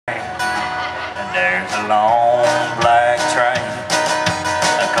There's a long black train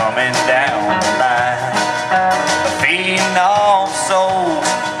coming down the line, feeding off souls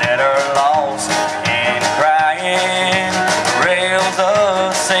that are lost and crying. Rails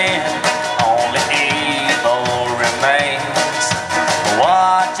of sin, only evil remains.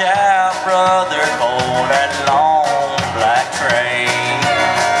 Watch out, brother, for that long black train.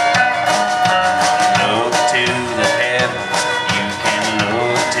 Look to the heavens, you can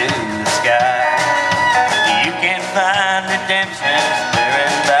look to the sky. You can find redemption there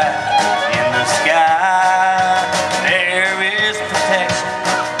and back in the sky. There is protection,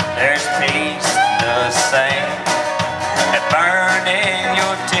 there's peace the same. And burning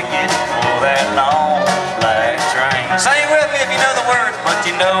your ticket for that long black train. Sing with me if you know the words, but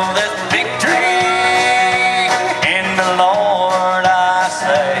you know there's victory in the Lord, I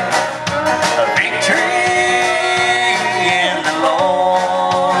say. A victory in the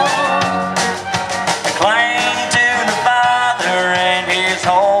Lord. Cling to the Father and His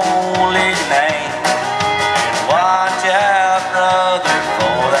holy name, and watch out, brother,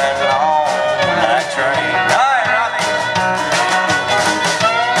 for that long black train. All right, Robbie.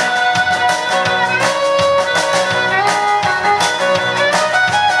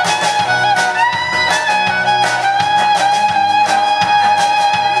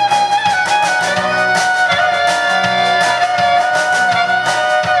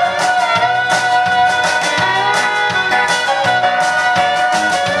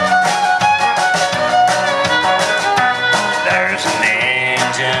 There's an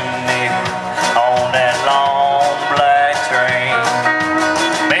engineer on that long black train,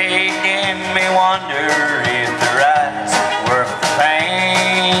 making me wonder if the ride's worth the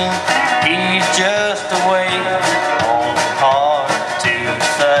pain. He's just waiting on the heart to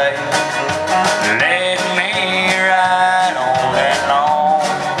say, let me ride on that long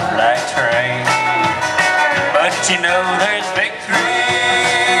black train. But you know there's victory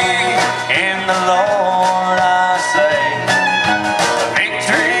in the Lord, I say.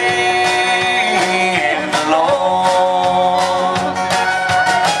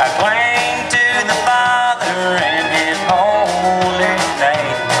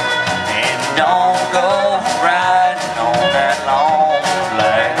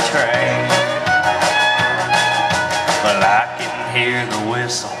 Hear the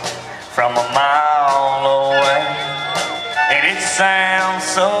whistle from a mile away, and it sounds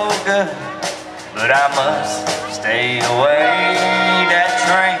so good, but I must stay away. That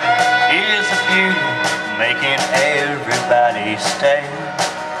train is a beauty, making everybody stay,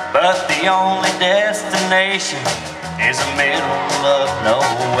 but the only destination is the middle of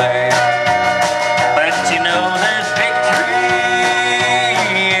nowhere. But you know there's victory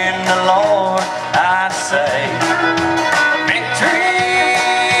in the Lord, I say.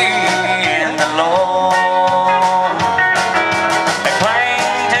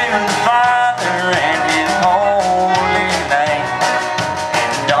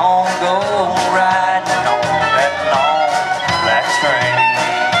 Go